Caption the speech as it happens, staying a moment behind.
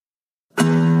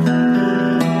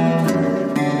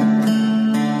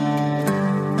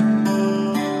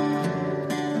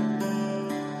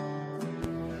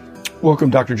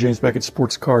Welcome, Dr. James Beckett,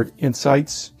 Sports Card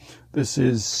Insights. This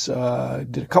is,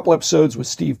 did a couple episodes with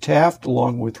Steve Taft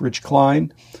along with Rich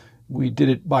Klein. We did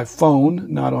it by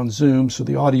phone, not on Zoom, so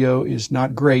the audio is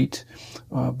not great.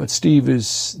 But Steve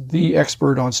is the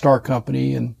expert on Star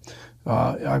Company, and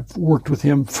I've worked with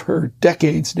him for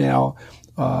decades now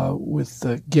with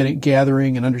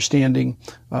gathering and understanding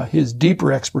his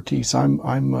deeper expertise.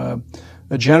 I'm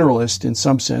a generalist in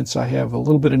some sense. I have a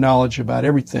little bit of knowledge about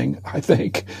everything, I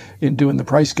think, in doing the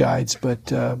price guides,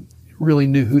 but really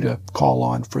knew who to call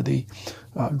on for the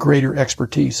greater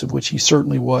expertise, of which he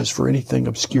certainly was for anything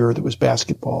obscure that was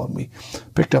basketball, and we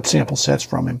picked up sample sets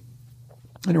from him.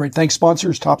 Anyway, thanks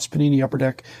sponsors: Topps, Panini, Upper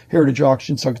Deck, Heritage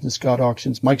Auctions, Huggins & Scott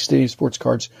Auctions, Mike Stadium Sports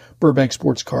Cards, Burbank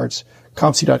Sports Cards,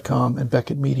 ComC.com, and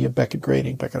Beckett Media, Beckett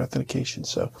Grading, Beckett Authentication.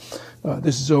 So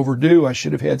this is overdue. I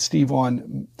should have had Steve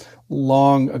on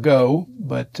long ago,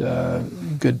 but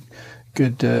good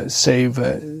save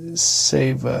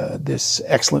this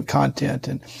excellent content.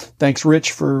 And thanks,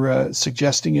 Rich, for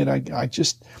suggesting it.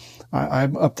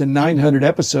 I'm up to 900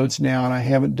 episodes now, and I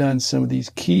haven't done some of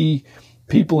these key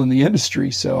people in the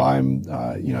industry. So I'm,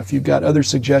 if you've got other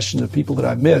suggestions of people that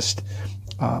I've missed,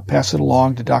 pass it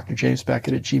along to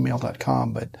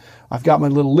drjamesbeckett@gmail.com. But I've got my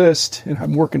little list and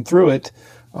I'm working through it.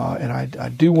 And I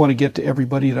do want to get to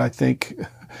everybody that I think,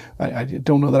 I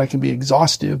don't know that I can be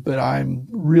exhaustive, but I'm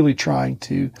really trying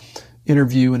to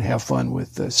interview and have fun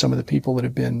with some of the people that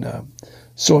have been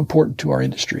so important to our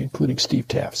industry, including Steve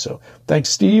Taft. So thanks,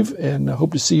 Steve, and I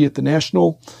hope to see you at the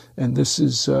National. And this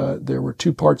is, there were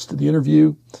two parts to the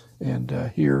interview, and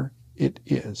here it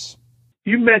is.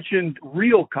 You mentioned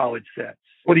real college sets.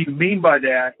 What do you mean by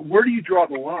that? Where do you draw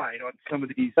the line on some of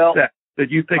these sets that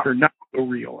you think are not so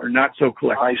real or not so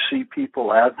collectible? I see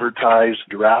people advertise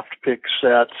draft pick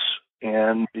sets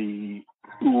and the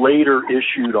later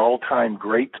issued all-time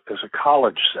great as a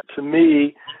college set. To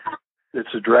me,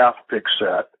 it's a draft pick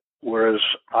set, whereas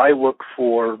I look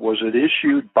for, was it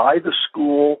issued by the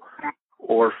school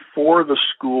or for the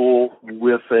school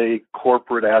with a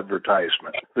corporate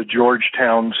advertisement? The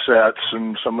Georgetown sets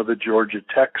and some of the Georgia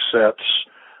Tech sets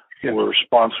were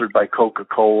sponsored by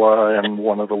Coca-Cola and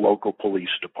one of the local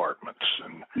police departments.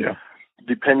 And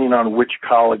depending on which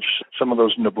college, some of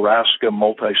those Nebraska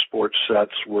multi-sport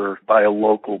sets were by a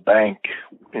local bank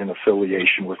in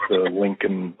affiliation with the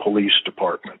Lincoln Police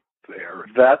Department there.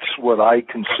 That's what I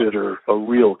consider a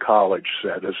real college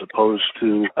set, as opposed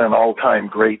to an all-time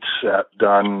great set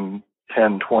done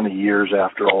 10, 20 years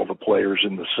after all the players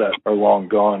in the set are long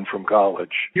gone from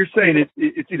college. You're saying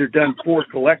it's either done for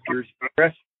collectors,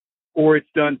 or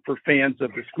it's done for fans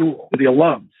of the school, the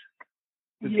alums.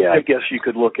 Yeah, I guess you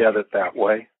could look at it that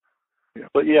way. Yeah.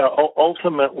 But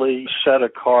ultimately, set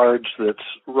of cards that's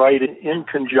right in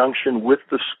conjunction with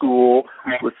the school,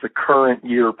 with the current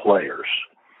year players.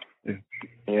 Yeah.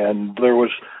 And there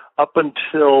was, up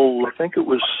until, I think it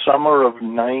was summer of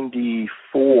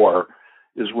 94,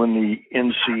 is when the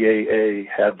NCAA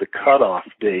had the cutoff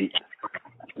date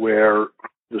where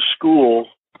the school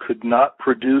could not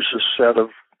produce a set of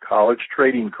college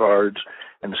trading cards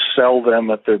and sell them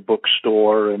at their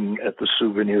bookstore and at the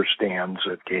souvenir stands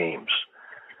at games.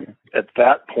 At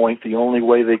that point, the only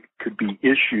way they could be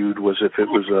issued was if it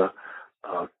was a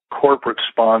corporate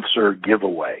sponsor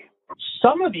giveaway.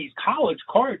 Some of these college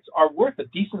cards are worth a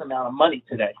decent amount of money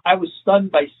today. I was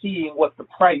stunned by seeing what the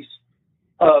price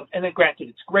of, and then granted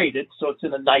it's graded, so it's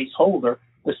in a nice holder,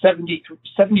 the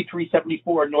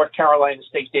 73-74 North Carolina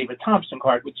State David Thompson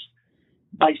card, which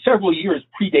by several years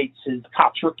predates his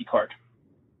Topps rookie card.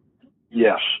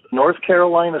 Yes, North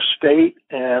Carolina State,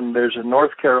 and there's a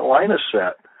North Carolina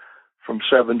set from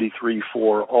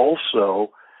 73-4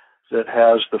 also that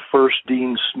has the first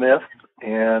Dean Smith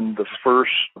and the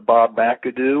first Bob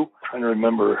McAdoo. I'm trying to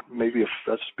remember, maybe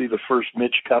that's be the first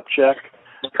Mitch Kupchak.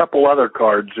 A couple other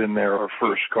cards in there are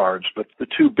first cards, but the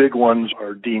two big ones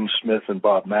are Dean Smith and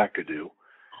Bob McAdoo.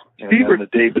 And then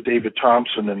the David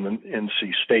Thompson and the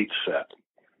NC State set.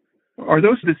 Are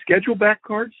those the schedule back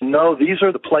cards? No, these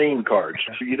are the playing cards.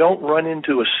 So you don't run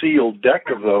into a sealed deck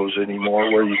of those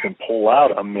anymore where you can pull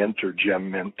out a mint or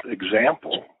gem mint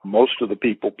example. Most of the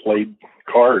people played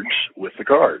cards with the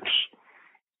cards.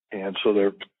 And so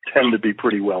they tend to be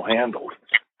pretty well handled.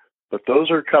 But those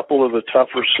are a couple of the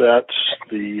tougher sets.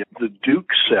 The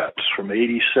Duke sets from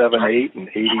 87-8 and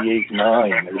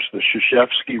 88-9. There's the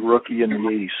Krzyzewski rookie in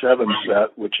the 87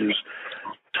 set, which is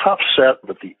tough set,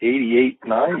 but the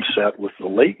 88-9 set with the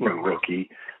Leitner rookie,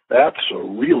 that's a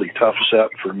really tough set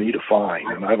for me to find.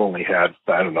 And I've only had,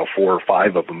 4 or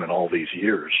 5 of them in all these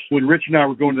years. When Rich and I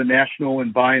were going to the National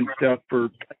and buying stuff for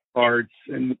cards,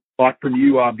 and bought from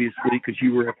you, obviously, because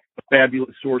you were a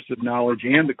fabulous source of knowledge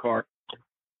and the card.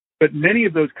 But many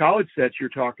of those college sets you're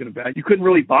talking about, you couldn't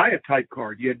really buy a type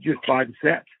card. You had to just buy the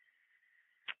set.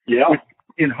 Yeah. Which,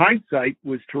 in hindsight,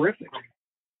 was terrific.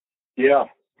 Yeah.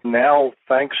 Now,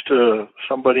 thanks to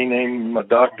somebody named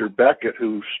Dr. Beckett,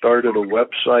 who started a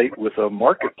website with a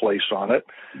marketplace on it,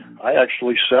 I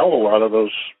actually sell a lot of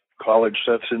those college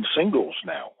sets in singles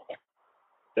now.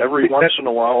 Every once in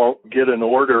a while, I'll get an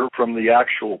order from the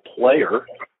actual player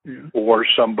or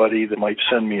somebody that might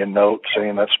send me a note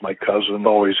saying that's my cousin.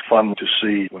 Always fun to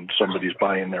see when somebody's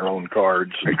buying their own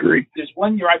cards. I agree. There's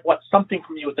one year I bought something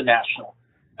from you at the National.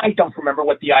 I don't remember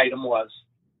what the item was.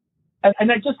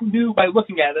 And I just knew by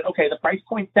looking at it, okay, the price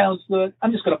point sounds good.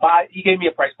 I'm just going to buy it. You gave me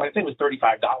a price point. I think it was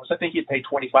 $35. I think you'd pay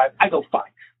 $25. I go, fine.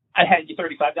 I had you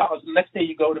 $35. The next day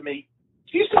you go to me,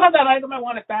 do you still have that item? I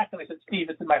want it back. And I said,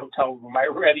 Steve, it's in my hotel room. I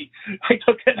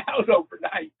took it out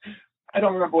overnight. I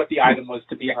don't remember what the item was,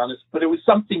 to be honest, but it was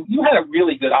something. You had a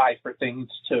really good eye for things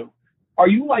too. Were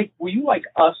you like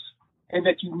us, in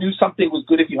that you knew something was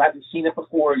good if you hadn't seen it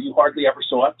before, or you hardly ever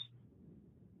saw it?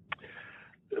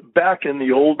 Back in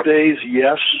the old days,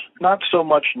 yes. Not so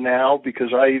much now,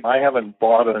 because I haven't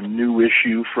bought a new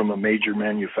issue from a major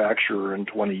manufacturer in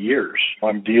 20 years.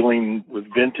 I'm dealing with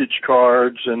vintage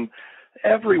cards, and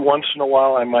every once in a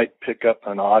while I might pick up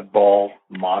an oddball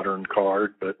modern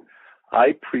card, but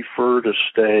I prefer to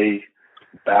stay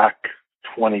back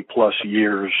 20 plus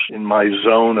years in my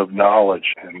zone of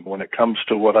knowledge. And when it comes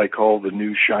to what I call the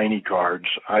new shiny cards,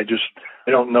 I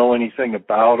don't know anything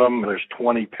about them. There's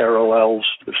 20 parallels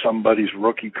to somebody's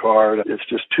rookie card. It's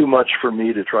just too much for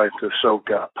me to try to soak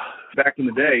up. Back in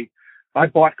the day, I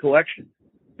bought collections,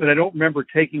 but I don't remember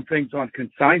taking things on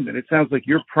consignment. It sounds like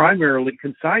you're primarily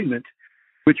consignment,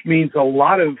 which means a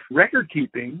lot of record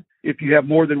keeping if you have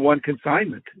more than one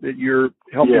consignment that you're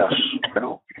helping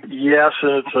sell. Yes,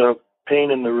 and it's a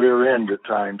pain in the rear end at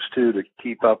times, too, to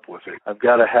keep up with it. I've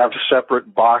got to have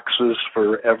separate boxes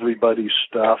for everybody's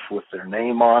stuff with their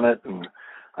name on it, and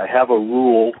I have a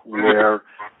rule where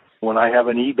when I have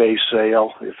an eBay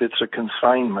sale, if it's a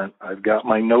consignment, I've got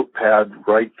my notepad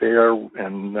right there,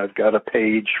 and I've got a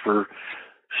page for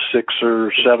 6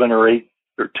 or 7 or 8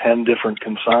 or 10 different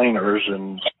consigners,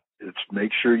 and it's make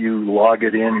sure you log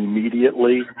it in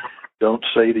immediately. Don't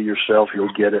say to yourself,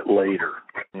 you'll get it later.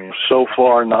 And so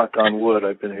far, knock on wood,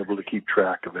 I've been able to keep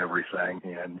track of everything.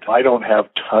 And I don't have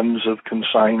tons of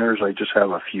consigners. I just have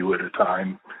a few at a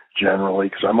time, generally,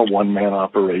 because I'm a one-man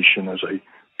operation, as I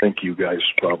think you guys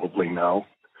probably know.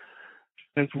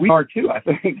 As we are, too, I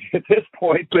think, at this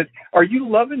point. But are you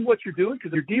loving what you're doing?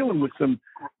 Because you're dealing with some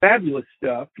fabulous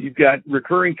stuff. You've got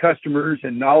recurring customers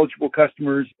and knowledgeable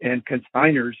customers and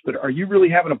consigners. But are you really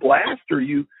having a blast, or are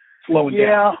you slowing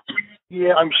down?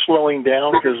 Yeah, I'm slowing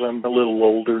down because I'm a little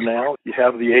older now. You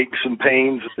have the aches and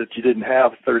pains that you didn't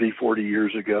have 30, 40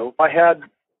 years ago. I had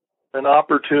an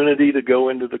opportunity to go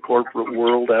into the corporate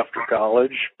world after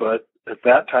college, but at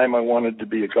that time I wanted to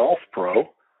be a golf pro.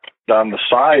 On the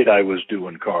side, I was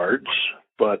doing cards,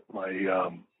 but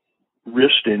my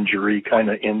wrist injury kind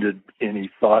of ended any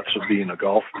thoughts of being a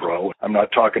golf pro. I'm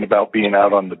not talking about being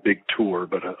out on the big tour,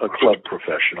 but a club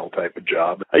professional type of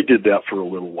job. I did that for a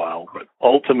little while, but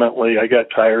ultimately I got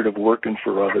tired of working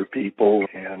for other people,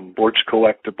 and Sports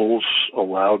Collectibles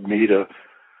allowed me to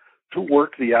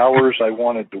work the hours I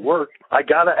wanted to work. I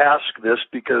got to ask this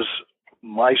because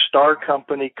my Star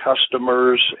Company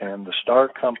customers and the Star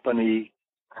Company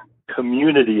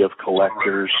community of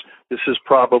collectors, this is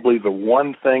probably the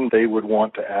one thing they would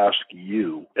want to ask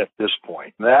you at this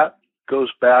point. That goes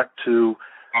back to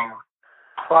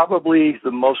probably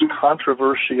the most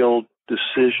controversial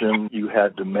decision you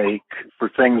had to make for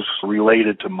things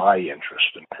related to my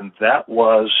interest. And that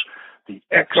was the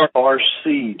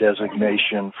XRC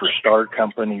designation for Star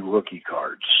Company rookie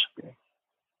cards.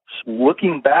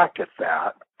 Looking back at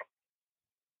that,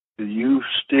 do you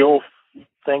still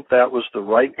think that was the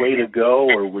right way to go,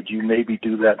 or would you maybe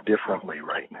do that differently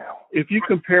right now? If you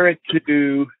compare it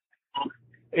to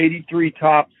 83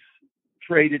 Topps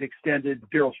traded extended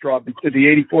Darryl Strawberry to the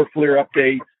 84 Fleer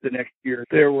updates the next year,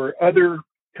 there were other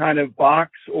kind of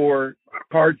box or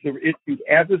cards that were issued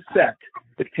as a set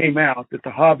that came out that the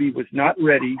hobby was not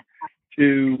ready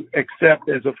to accept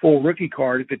as a full rookie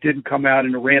card if it didn't come out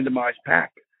in a randomized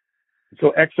pack.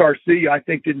 So XRC, I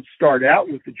think, didn't start out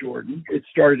with the Jordan. It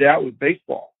started out with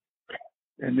baseball.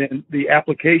 And then the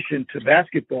application to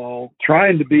basketball,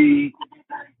 trying to be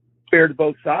fair to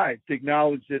both sides, to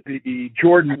acknowledge that the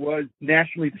Jordan was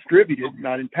nationally distributed,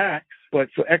 not in packs. But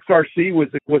so XRC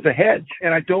was a hedge,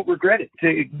 and I don't regret it. To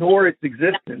ignore its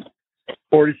existence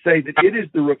or to say that it is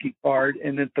the rookie card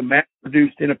and that the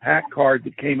mass-produced in a pack card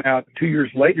that came out 2 years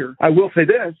later. I will say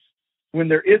this, when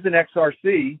there is an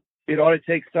XRC, it ought to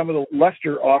take some of the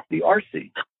luster off the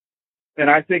RC. And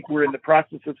I think we're in the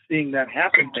process of seeing that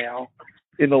happen now.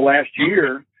 In the last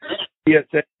year,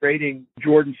 PSA grading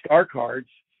Jordan Star cards,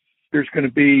 there's going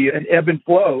to be an ebb and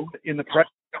flow in the price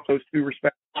of those two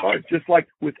respective cards, just like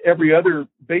with every other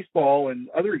baseball and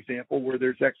other example where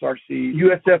there's XRC,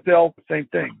 USFL, same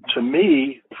thing. To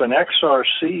me, if an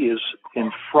XRC is in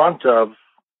front of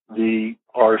the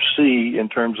RC in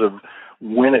terms of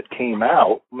when it came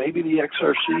out, maybe the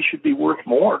XRC should be worth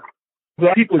more.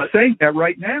 Well, people are saying that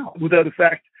right now, without the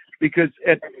fact, because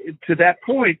to that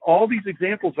point, all these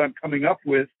examples I'm coming up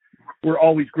with were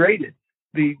always graded.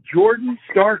 The Jordan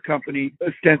Star Company,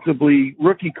 ostensibly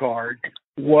rookie card,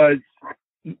 was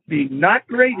being not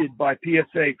graded by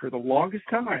PSA for the longest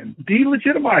time,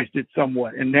 delegitimized it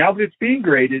somewhat. And now that it's being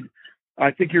graded,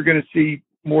 I think you're going to see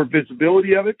more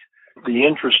visibility of it. The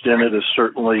interest in it has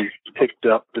certainly picked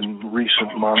up in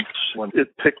recent months. When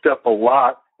it picked up a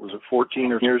lot, was it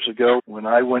 14 years ago, when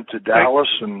I went to Dallas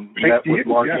and met with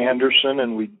Mark Anderson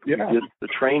and we did the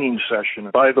training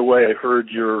session. By the way, I heard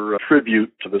your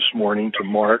tribute to this morning to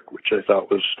Mark, which I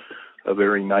thought was a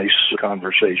very nice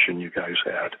conversation you guys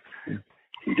had.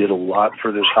 He did a lot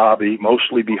for this hobby,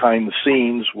 mostly behind the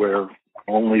scenes where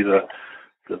only the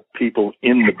people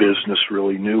in the business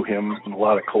really knew him, and a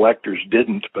lot of collectors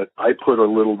didn't. But I put a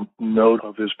little note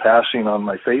of his passing on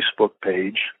my Facebook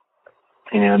page,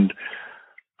 and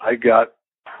I got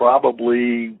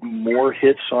probably more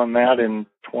hits on that in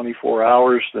 24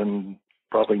 hours than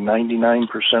probably 99%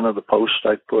 of the posts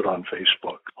I put on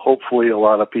Facebook. Hopefully a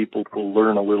lot of people will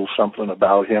learn a little something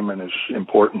about him and his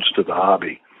importance to the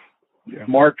hobby. Yeah.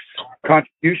 Mark's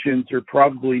contributions are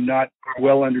probably not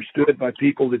well understood by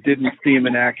people that didn't see him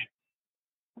in action.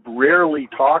 Rarely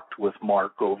talked with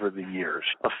Mark over the years.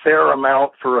 A fair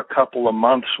amount for a couple of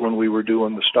months when we were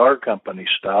doing the Star Company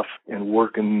stuff and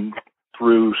working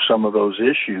through some of those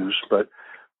issues. But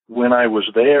when I was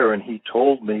there and he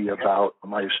told me about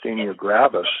myasthenia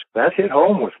gravis, that hit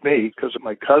home with me because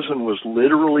my cousin was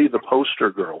literally the poster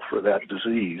girl for that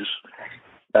disease.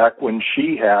 Back when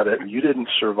she had it, you didn't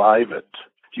survive it.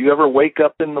 Do you ever wake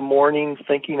up in the morning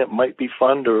thinking it might be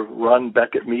fun to run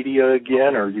Beckett Media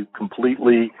again, or are you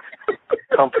completely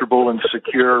comfortable and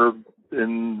secure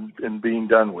in being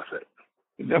done with it?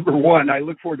 Number one, I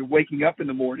look forward to waking up in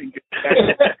the morning.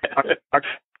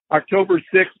 October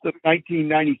 6th of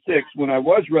 1996, when I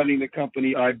was running the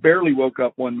company, I barely woke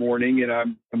up one morning, and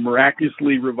I'm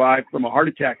miraculously revived from a heart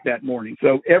attack that morning.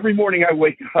 So every morning I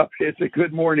wake up, it's a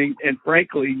good morning, and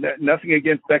frankly, nothing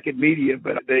against Beckett Media,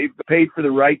 but they've paid for the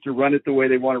right to run it the way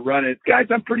they want to run it. Guys,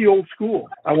 I'm pretty old school.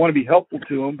 I want to be helpful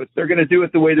to them, but they're going to do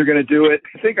it the way they're going to do it.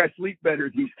 I think I sleep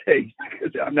better these days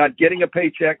because I'm not getting a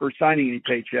paycheck or signing any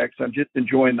paychecks. I'm just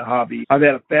enjoying the hobby. I've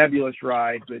had a fabulous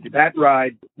ride, but that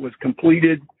ride was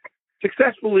completed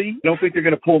successfully. I don't think they're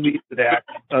going to pull me into that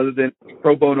other than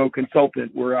pro bono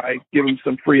consultant where I give them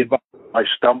some free advice. I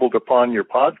stumbled upon your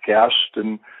podcast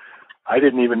and I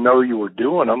didn't even know you were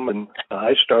doing them, and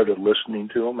I started listening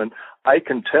to them, and I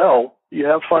can tell you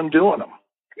have fun doing them.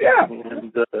 Yeah.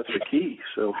 And that's the key.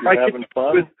 So if you're having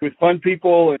fun. With fun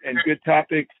people and good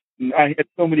topics. And I had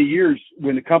so many years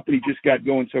when the company just got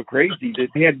going so crazy that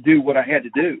I had to do what I had to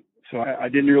do. So I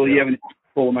didn't really have any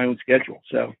control of my own schedule.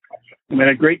 So I mean,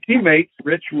 I had great teammates.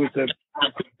 Rich was a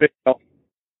big help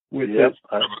with this,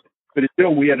 but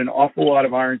still, we had an awful lot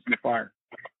of irons in the fire.